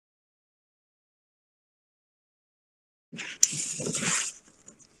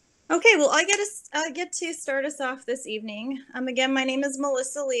Okay, well, I get to start us off this evening. Again, my name is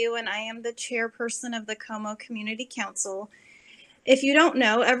Melissa Liu, and I am the chairperson of the Como Community Council. If you don't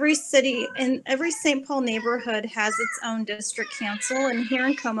know, every city and every St. Paul neighborhood has its own district council, and here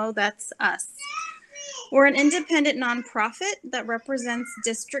in Como, that's us. We're an independent nonprofit that represents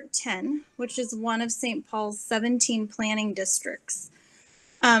District 10, which is one of St. Paul's 17 planning districts.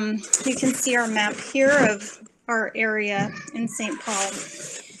 You can see our map here of our area in St. Paul.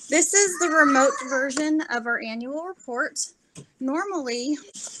 This is the remote version of our annual report. Normally,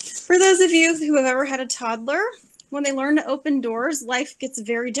 for those of you who have ever had a toddler, when they learn to open doors, life gets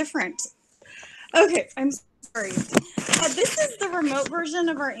very different. Okay, I'm sorry. This is the remote version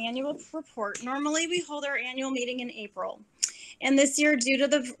of our annual report. Normally, we hold our annual meeting in April. And this year, due to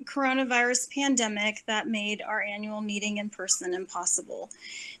the coronavirus pandemic, that made our annual meeting in person impossible.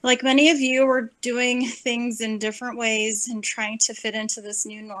 Like many of you, we're doing things in different ways and trying to fit into this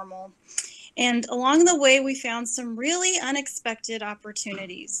new normal. And along the way, we found some really unexpected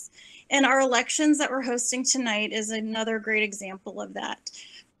opportunities. And our elections that we're hosting tonight is another great example of that.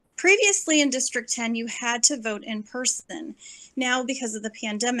 Previously in District 10, you had to vote in person. Now, because of the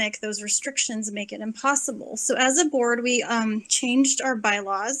pandemic, those restrictions make it impossible. So as a board, we changed our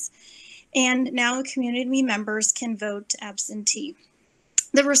bylaws, and now community members can vote absentee.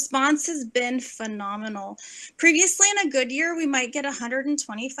 The response has been phenomenal. Previously, in a good year, we might get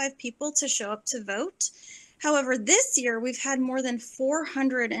 125 people to show up to vote. However, this year, we've had more than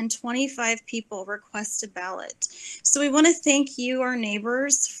 425 people request a ballot. So we want to thank you, our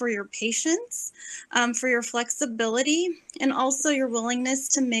neighbors, for your patience, for your flexibility, and also your willingness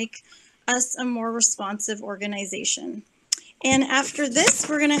to make us a more responsive organization. And after this,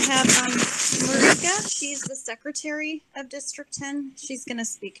 we're going to have Marika. She's the secretary of District 10. She's going to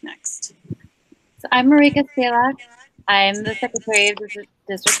speak next. So I'm Marika Salak. I'm the secretary of the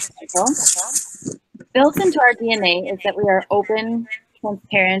District Council. Built into our DNA is that we are open,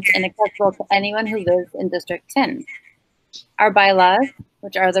 transparent, and accessible to anyone who lives in District 10. Our bylaws,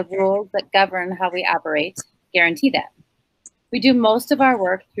 which are the rules that govern how we operate, guarantee that. We do most of our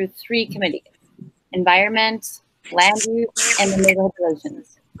work through 3 committees: environment, land use, and the neighborhood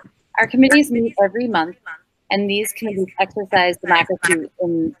relations. Our committees meet every month, and these committees exercise democracy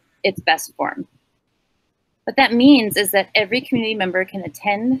in its best form. What that means is that every community member can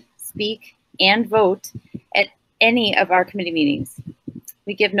attend, speak, and vote at any of our committee meetings.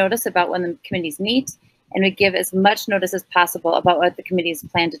 We give notice about when the committees meet, and we give as much notice as possible about what the committees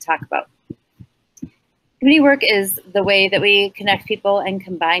plan to talk about. Committee work is the way that we connect people and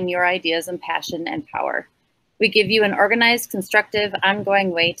combine your ideas and passion and power. We give you an organized, constructive,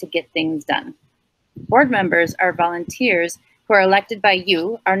 ongoing way to get things done. Board members are volunteers who are elected by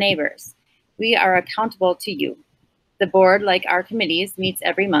you, our neighbors. We are accountable to you. The board, like our committees, meets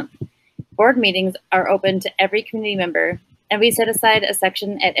every month. Board meetings are open to every community member, and we set aside a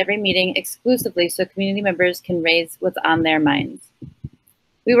section at every meeting exclusively so community members can raise what's on their minds.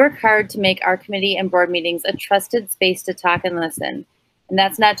 We work hard to make our committee and board meetings a trusted space to talk and listen. And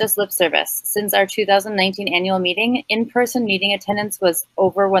that's not just lip service. Since our 2019 annual meeting, in-person meeting attendance was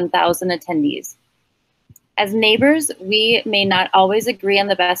over 1,000 attendees. As neighbors, we may not always agree on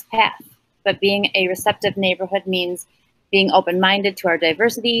the best path, but being a receptive neighborhood means being open-minded to our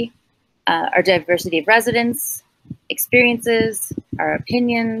diversity of residents, experiences, our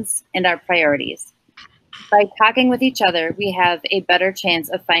opinions, and our priorities. By talking with each other, we have a better chance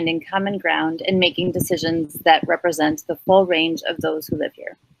of finding common ground and making decisions that represent the full range of those who live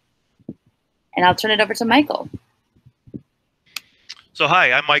here. And I'll turn it over to Michael. So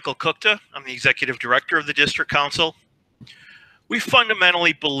hi, I'm Michael Kukta. I'm the Executive Director of the District Council. We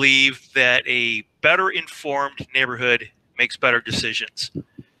fundamentally believe that a better informed neighborhood makes better decisions.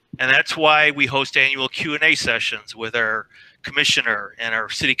 And that's why we host annual Q&A sessions with our commissioner and our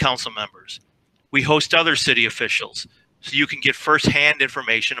city council members. We host other city officials so you can get firsthand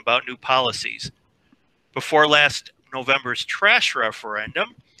information about new policies. Before last November's trash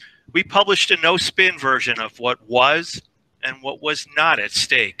referendum, we published a no-spin version of what was and what was not at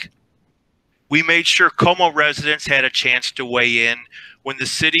stake. We made sure Como residents had a chance to weigh in when the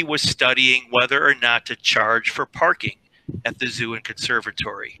city was studying whether or not to charge for parking at the zoo and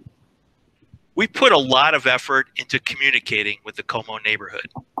conservatory. We put a lot of effort into communicating with the Como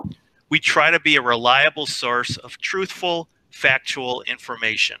neighborhood. We try to be a reliable source of truthful, factual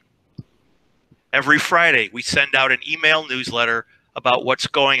information. Every Friday, we send out an email newsletter about what's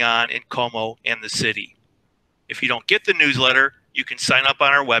going on in Como and the city. If you don't get the newsletter, you can sign up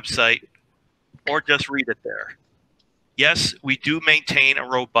on our website or just read it there. Yes, we do maintain a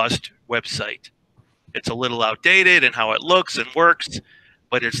robust website. It's a little outdated in how it looks and works,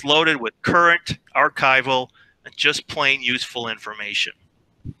 but it's loaded with current, archival, and just plain useful information.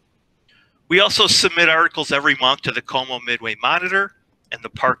 We also submit articles every month to the Como Midway Monitor and the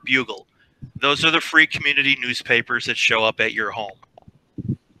Park Bugle. Those are the free community newspapers that show up at your home.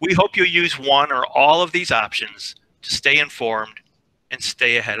 We hope you'll use one or all of these options to stay informed and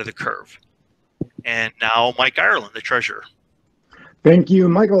stay ahead of the curve. And now Mike Ireland, the treasurer. Thank you,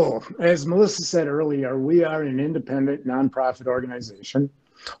 Michael. As Melissa said earlier, we are an independent nonprofit organization.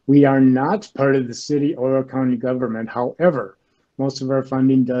 We are not part of the city or county government. However, most of our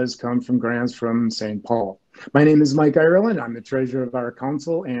funding does come from grants from St. Paul. My name is Mike Ireland. I'm the treasurer of our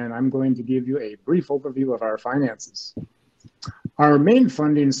council, and I'm going to give you a brief overview of our finances. Our main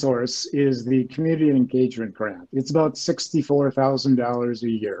funding source is the Community Engagement Grant. It's about $64,000 a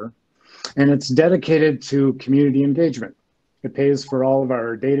year, and it's dedicated to community engagement. It pays for all of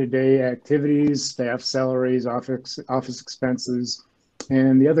our day-to-day activities, staff salaries, office expenses,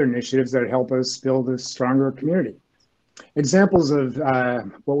 and the other initiatives that help us build a stronger community. Examples of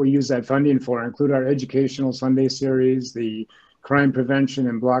what we use that funding for include our educational Sunday series, the crime prevention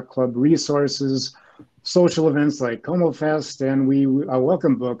and block club resources, social events like Como Fest, and a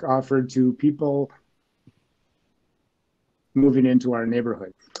welcome book offered to people moving into our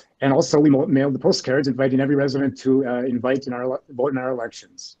neighborhood. And also we mailed the postcards inviting every resident to vote in our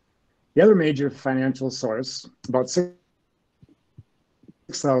elections. The other major financial source, about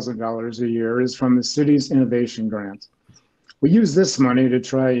 $6,000 a year, is from the city's innovation grant. We use this money to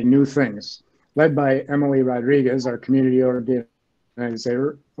try new things. Led by Emily Rodriguez, our community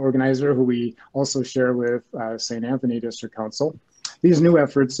organizer, who we also share with St. Anthony District Council. These new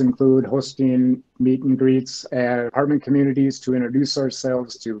efforts include hosting meet and greets at apartment communities to introduce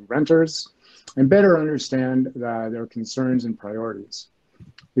ourselves to renters and better understand their concerns and priorities.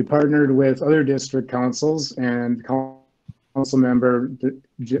 We partnered with other district councils and council member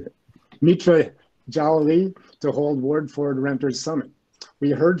Mitra Jalali to hold Ward Ford Renters Summit. We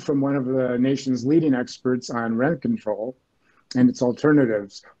heard from one of the nation's leading experts on rent control and its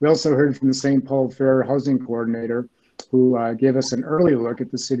alternatives. We also heard from the St. Paul Fair Housing Coordinator, who gave us an early look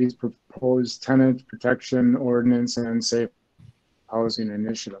at the city's proposed tenant protection ordinance and safe housing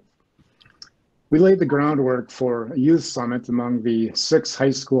initiative. We laid the groundwork for a youth summit among the 6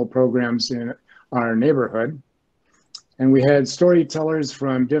 high school programs in our neighborhood. And we had storytellers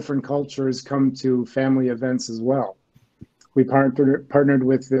from different cultures come to family events as well. We partnered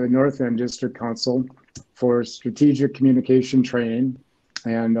with the North End District Council for strategic communication training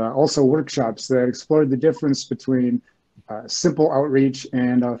and also workshops that explored the difference between simple outreach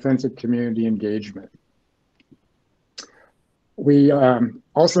and authentic community engagement. We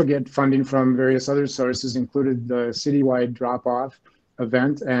also get funding from various other sources, included the citywide drop-off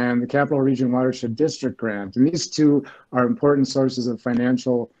event and the Capital Region Watershed District Grant. And these two are important sources of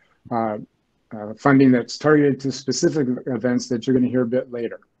financial funding that's targeted to specific events that you're going to hear a bit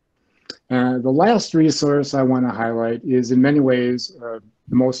later. The last resource I want to highlight is in many ways the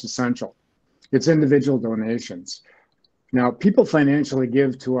most essential. It's individual donations. Now, people financially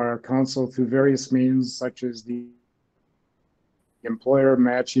give to our council through various means, such as the employer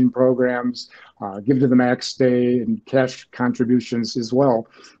matching programs, Give to the Max Day, and cash contributions as well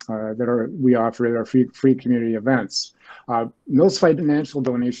we offer at our free community events. Those financial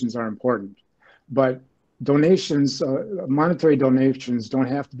donations are important, but donations, monetary donations, don't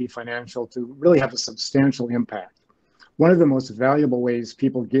have to be financial to really have a substantial impact. One of the most valuable ways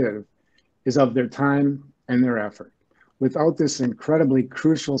people give is of their time and their effort. Without this incredibly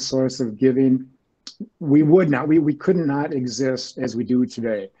crucial source of giving, we could not exist as we do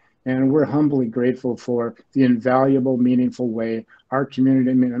today. And we're humbly grateful for the invaluable, meaningful way our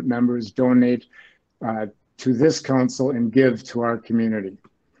community members donate to this council and give to our community.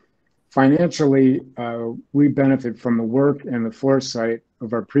 Financially, we benefit from the work and the foresight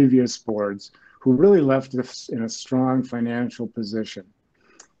of our previous boards, who really left us in a strong financial position.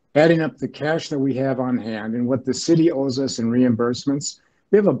 Adding up the cash that we have on hand and what the city owes us in reimbursements,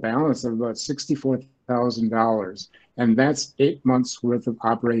 we have a balance of about $64,000, and that's 8 months worth of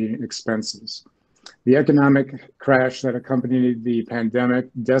operating expenses. The economic crash that accompanied the pandemic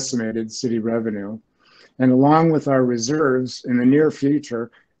decimated city revenue, and along with our reserves in the near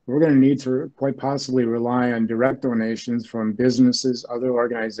future, we're going to need to quite possibly rely on direct donations from businesses, other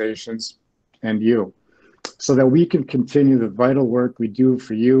organizations, and you, so that we can continue the vital work we do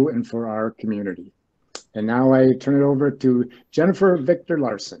for you and for our community. And now I turn it over to Jennifer Victor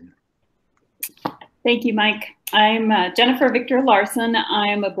Larson. Thank you, Mike. I'm Jennifer Victor Larson. I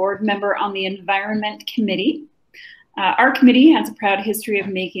am a board member on the Environment Committee. Our committee has a proud history of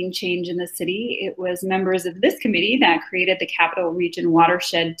making change in the city. It was members of this committee that created the Capital Region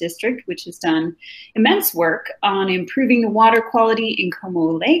Watershed District, which has done immense work on improving the water quality in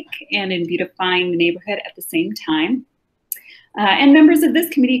Como Lake and in beautifying the neighborhood at the same time. And members of this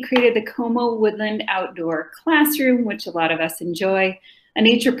committee created the Como Woodland Outdoor Classroom, which a lot of us enjoy, a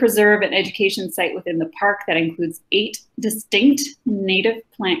nature preserve and education site within the park that includes 8 distinct native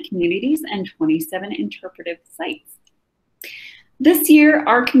plant communities and 27 interpretive sites. This year,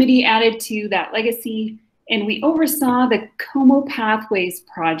 our committee added to that legacy, and we oversaw the Como Pathways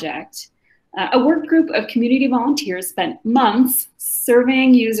Project. A work group of community volunteers spent months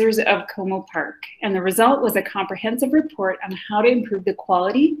surveying users of Como Park, and the result was a comprehensive report on how to improve the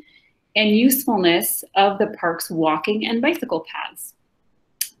quality and usefulness of the park's walking and bicycle paths.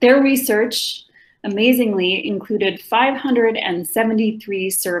 Their research, amazingly, included 573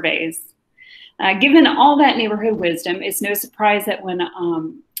 surveys. Given all that neighborhood wisdom, it's no surprise that when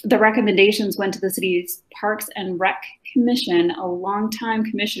the recommendations went to the city's Parks and Rec Commission, a longtime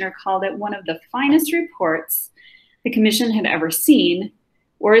commissioner called it one of the finest reports the commission had ever seen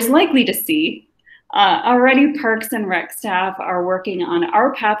or is likely to see. Already Parks and Rec staff are working on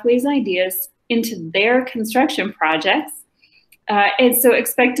our pathways ideas into their construction projects. And so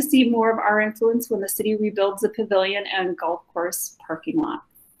expect to see more of our influence when the city rebuilds the pavilion and golf course parking lot.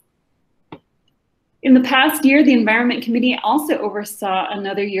 In the past year, the Environment Committee also oversaw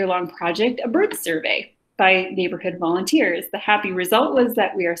another year-long project, a bird survey by neighborhood volunteers. The happy result was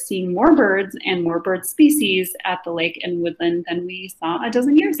that we are seeing more birds and more bird species at the lake and woodland than we saw a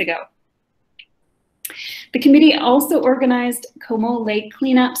dozen years ago. The committee also organized Como Lake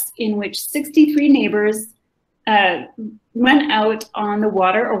cleanups in which 63 neighbors went out on the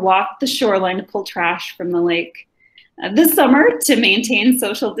water or walked the shoreline to pull trash from the lake. This summer, to maintain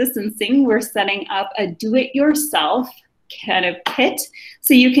social distancing, we're setting up a do-it-yourself kind of kit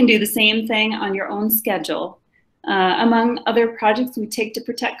so you can do the same thing on your own schedule. Among other projects we take to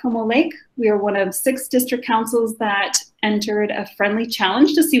protect Como Lake, we are one of 6 district councils that entered a friendly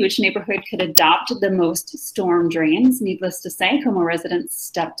challenge to see which neighborhood could adopt the most storm drains. Needless to say, Como residents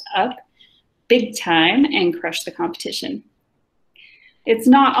stepped up big time and crushed the competition. It's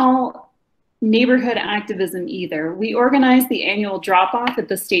not all neighborhood activism either. We organized the annual drop-off at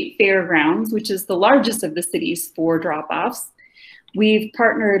the State Fairgrounds, which is the largest of the city's 4 drop-offs. We've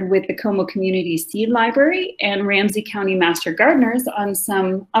partnered with the Como Community Seed Library and Ramsey County Master Gardeners on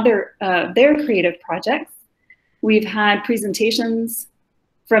some other their creative projects. We've had presentations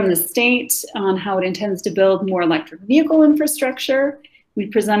from the state on how it intends to build more electric vehicle infrastructure. We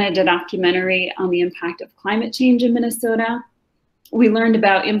presented a documentary on the impact of climate change in Minnesota. We learned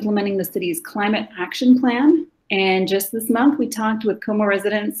about implementing the city's climate action plan. And just this month, we talked with Como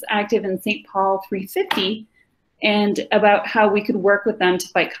residents active in St. Paul 350 and about how we could work with them to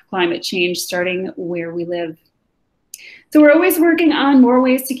fight climate change, starting where we live. So we're always working on more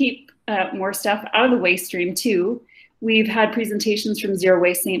ways to keep more stuff out of the waste stream too. We've had presentations from Zero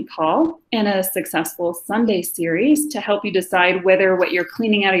Waste St. Paul and a successful Sunday series to help you decide whether what you're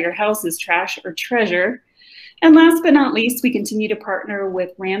cleaning out of your house is trash or treasure. And last but not least, we continue to partner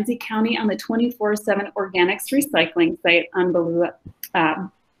with Ramsey County on the 24/7 organics recycling site on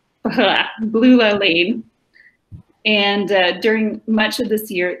Beulah Lane. And during much of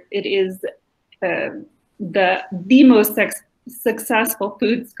this year, it is the most successful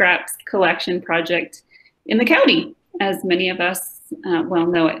food scraps collection project in the county, as many of us well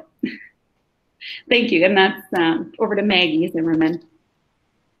know it. Thank you, and that's over to Maggie Zimmerman.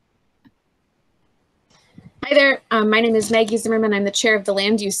 Hi there, my name is Maggie Zimmerman. I'm the chair of the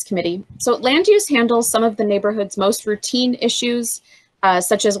Land Use Committee. So land use handles some of the neighborhood's most routine issues,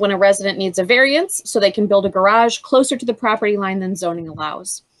 such as when a resident needs a variance so they can build a garage closer to the property line than zoning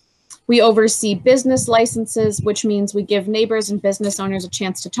allows. We oversee business licenses, which means we give neighbors and business owners a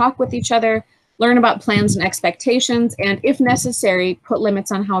chance to talk with each other, learn about plans and expectations, and if necessary, put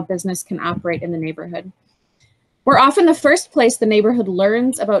limits on how a business can operate in the neighborhood. We're often the first place the neighborhood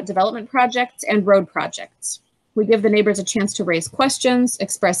learns about development projects and road projects. We give the neighbors a chance to raise questions,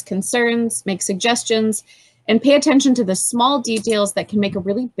 express concerns, make suggestions, and pay attention to the small details that can make a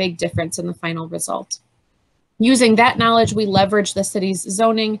really big difference in the final result. Using that knowledge, we leverage the city's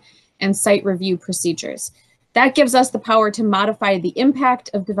zoning and site review procedures. That gives us the power to modify the impact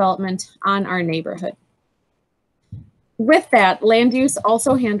of development on our neighborhood. With that, land use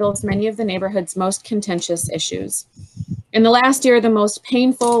also handles many of the neighborhood's most contentious issues. In the last year, the most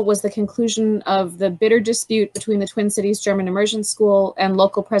painful was the conclusion of the bitter dispute between the Twin Cities German Immersion School and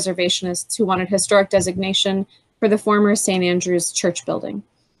local preservationists who wanted historic designation for the former St. Andrew's Church building.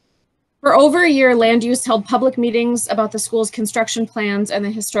 For over a year, Land Use held public meetings about the school's construction plans and the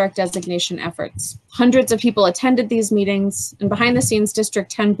historic designation efforts. Hundreds of people attended these meetings, and behind the scenes,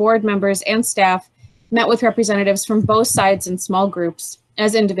 District 10 board members and staff met with representatives from both sides in small groups,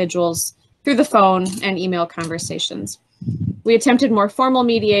 as individuals, through the phone and email conversations. We attempted more formal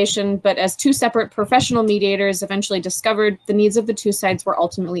mediation, but as two separate professional mediators eventually discovered, the needs of the two sides were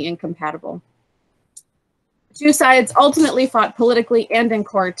ultimately incompatible. The two sides ultimately fought politically and in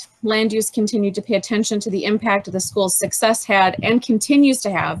court. Land Use continued to pay attention to the impact the school's success had and continues to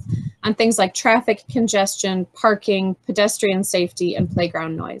have on things like traffic congestion, parking, pedestrian safety, and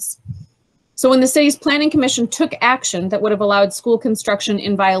playground noise. So when the city's planning commission took action that would have allowed school construction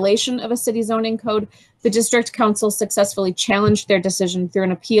in violation of a city zoning code, the district council successfully challenged their decision through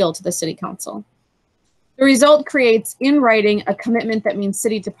an appeal to the city council. The result creates in writing a commitment that means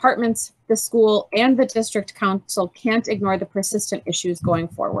city departments, the school, and the district council can't ignore the persistent issues going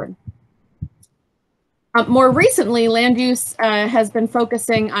forward. More recently, Land Use has been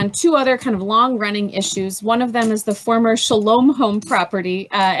focusing on two other kind of long-running issues. One of them is the former Shalom Home property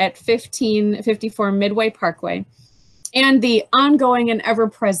at 1554 Midway Parkway, and the ongoing and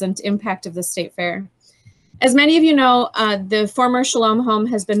ever-present impact of the State Fair. As many of you know, the former Shalom Home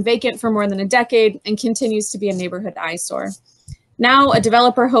has been vacant for more than a decade and continues to be a neighborhood eyesore. Now, a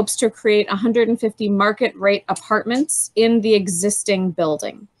developer hopes to create 150 market rate apartments in the existing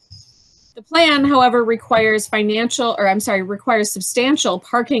building. The plan, however, requires substantial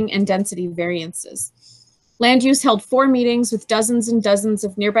parking and density variances. Land Use held 4 meetings with dozens and dozens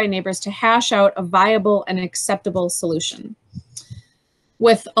of nearby neighbors to hash out a viable and acceptable solution.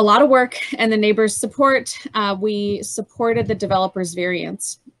 With a lot of work and the neighbors' support, we supported the developer's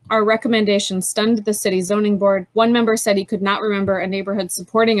variance. Our recommendation stunned the city zoning board. One member said he could not remember a neighborhood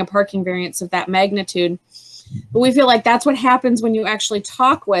supporting a parking variance of that magnitude. But we feel like that's what happens when you actually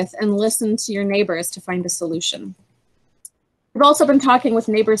talk with and listen to your neighbors to find a solution. We've also been talking with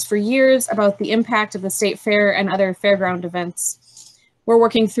neighbors for years about the impact of the state fair and other fairground events. We're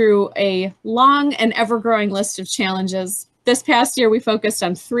working through a long and ever-growing list of challenges. This past year, we focused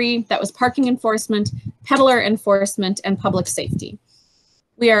on 3. That was parking enforcement, peddler enforcement, and public safety.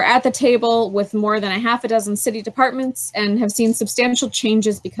 We are at the table with more than a half a dozen city departments and have seen substantial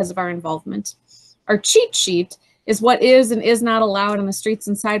changes because of our involvement. Our cheat sheet is what is and is not allowed on the streets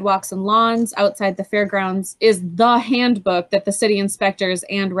and sidewalks and lawns outside the fairgrounds is the handbook that the city inspectors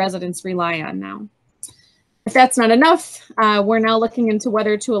and residents rely on now. If that's not enough, we're now looking into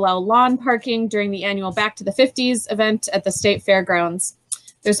whether to allow lawn parking during the annual Back to the 50s event at the state fairgrounds.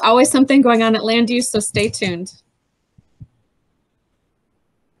 There's always something going on at Land Use, so stay tuned.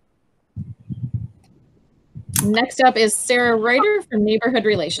 Next up is Sarah Ryder from Neighborhood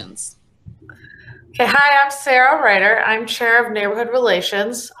Relations. Okay, hi, I'm Sarah Ryder. I'm Chair of Neighborhood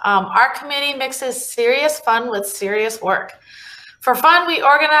Relations. Our committee mixes serious fun with serious work. For fun, we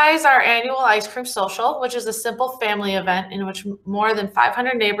organize our annual Ice Cream Social, which is a simple family event in which more than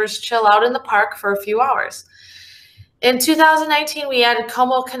 500 neighbors chill out in the park for a few hours. In 2019, we added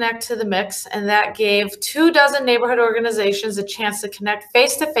Como Connect to the mix, and that gave 24 neighborhood organizations a chance to connect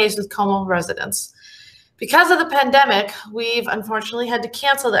face-to-face with Como residents. Because of the pandemic, we've unfortunately had to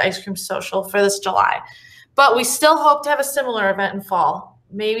cancel the Ice Cream Social for this July, but we still hope to have a similar event in fall,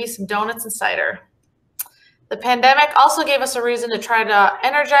 maybe some donuts and cider. The pandemic also gave us a reason to try to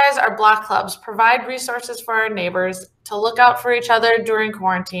energize our block clubs, provide resources for our neighbors, to look out for each other during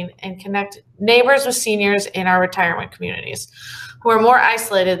quarantine, and connect neighbors with seniors in our retirement communities, who are more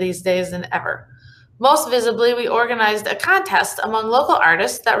isolated these days than ever. Most visibly, we organized a contest among local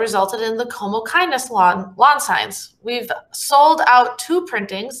artists that resulted in the Como Kindness lawn signs. We've sold out 2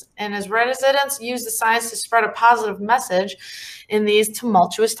 printings, and as residents use the signs to spread a positive message in these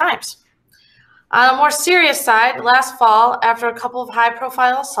tumultuous times. On a more serious side, last fall, after a couple of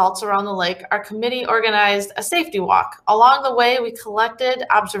high-profile assaults around the lake, our committee organized a safety walk. Along the way, we collected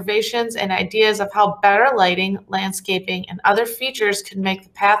observations and ideas of how better lighting, landscaping, and other features could make the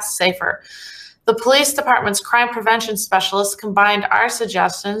paths safer. The police department's crime prevention specialist combined our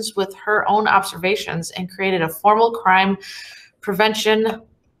suggestions with her own observations and created a formal crime prevention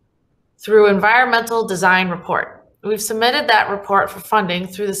through environmental design report. We've submitted that report for funding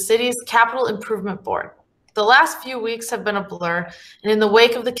through the city's Capital Improvement Board. The last few weeks have been a blur, and in the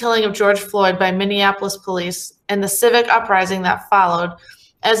wake of the killing of George Floyd by Minneapolis police and the civic uprising that followed,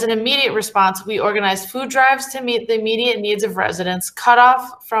 as an immediate response, we organized food drives to meet the immediate needs of residents cut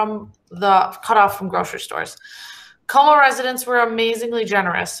off from grocery stores. Como residents were amazingly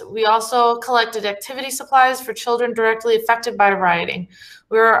generous. We also collected activity supplies for children directly affected by rioting.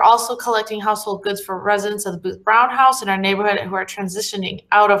 We were also collecting household goods for residents of the Booth Brown House in our neighborhood who are transitioning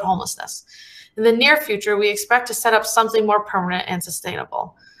out of homelessness. In the near future, we expect to set up something more permanent and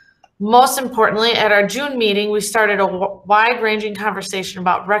sustainable. Most importantly, at our June meeting, we started a wide-ranging conversation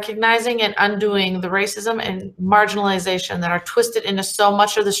about recognizing and undoing the racism and marginalization that are twisted into so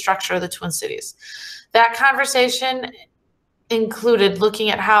much of the structure of the Twin Cities. That conversation included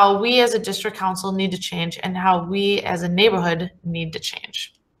looking at how we as a district council need to change and how we as a neighborhood need to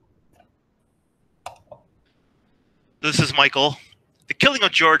change. This is Michael. The killing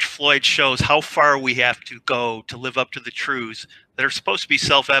of George Floyd shows how far we have to go to live up to the truths that are supposed to be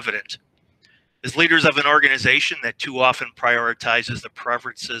self-evident. As leaders of an organization that too often prioritizes the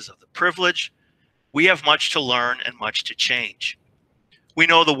preferences of the privileged, we have much to learn and much to change. We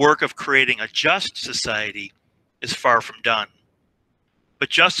know the work of creating a just society is far from done. But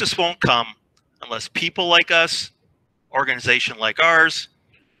justice won't come unless people like us, organizations like ours,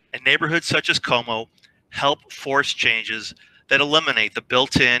 and neighborhoods such as Como help force changes that eliminate the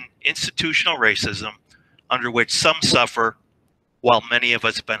built-in institutional racism under which some suffer while many of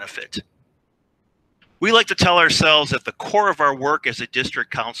us benefit. We like to tell ourselves that the core of our work as a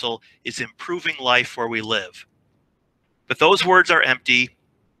district council is improving life where we live. But those words are empty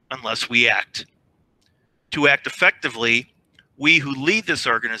unless we act. To act effectively, we who lead this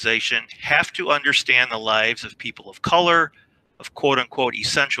organization have to understand the lives of people of color, of quote-unquote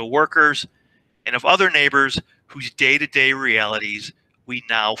essential workers, and of other neighbors whose day-to-day realities we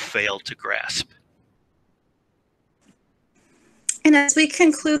now fail to grasp. And as we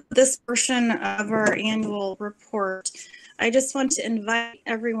conclude this portion of our annual report, I just want to invite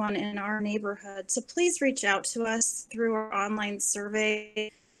everyone in our neighborhood to please reach out to us through our online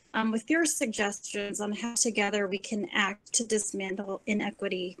survey with your suggestions on how together we can act to dismantle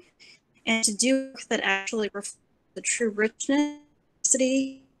inequity and to do work that actually reflects the true richness of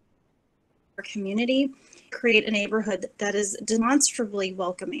our community, create a neighborhood that is demonstrably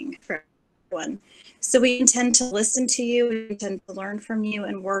welcoming for everyone. So we intend to listen to you, we intend to learn from you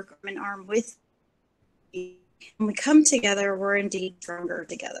and work arm in arm with you. When we come together, we're indeed stronger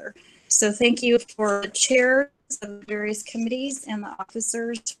together. So thank you for the chairs of various committees and the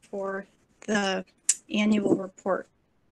officers for the annual report.